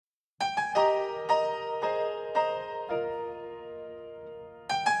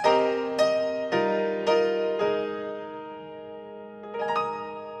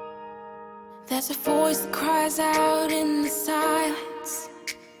There's a voice that cries out in the silence,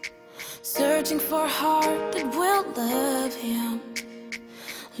 searching for a heart that will love him,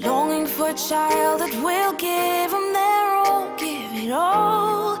 longing for a child that will give him their all, give it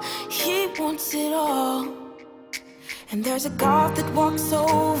all. He wants it all. And there's a God that walks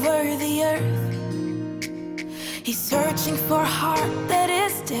over the earth. He's searching for a heart that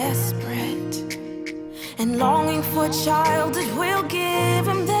is desperate and longing for a child that will give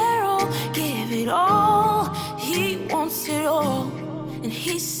him their all, give it all. He wants it all. And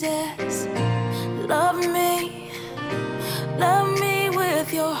he says, love me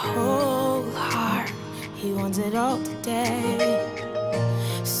with your whole heart. He wants it all today.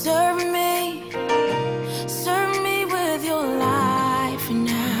 Serve me with your life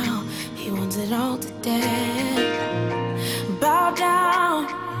now. He wants it all today. Bow down,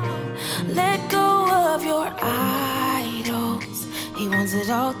 let go of your idols. He wants it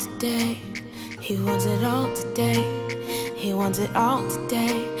all today. He wants it all today. He wants it all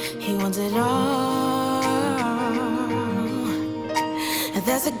today. He wants it all. And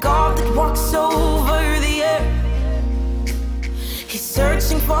there's a God that walks over the earth. He's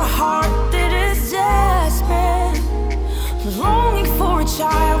searching for a heart that is desperate, longing for a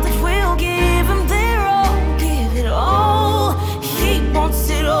child that will give him their all, give it all. He wants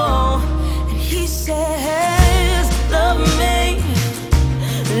it all. And he says, love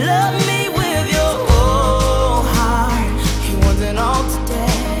me with your whole heart. He wants it all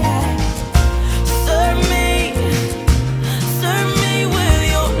today. Serve me with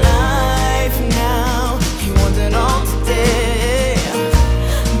your life now. He wants it all today.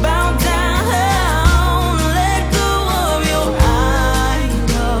 Bow down, let go of your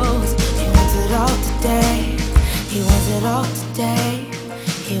idols. He wants it all today. He wants it all today.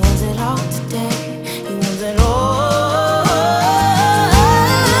 He wants it all today. He wants it all.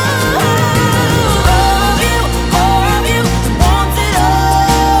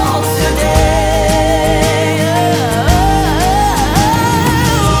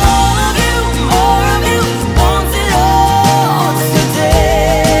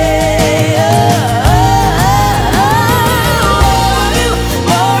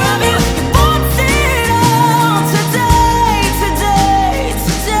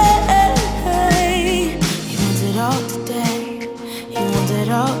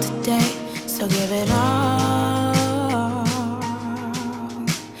 So give it all.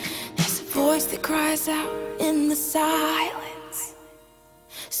 There's a voice that cries out in the silence,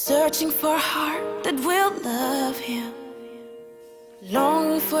 searching for a heart that will love him,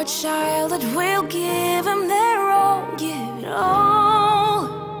 longing for a child that will give him their all, give it all.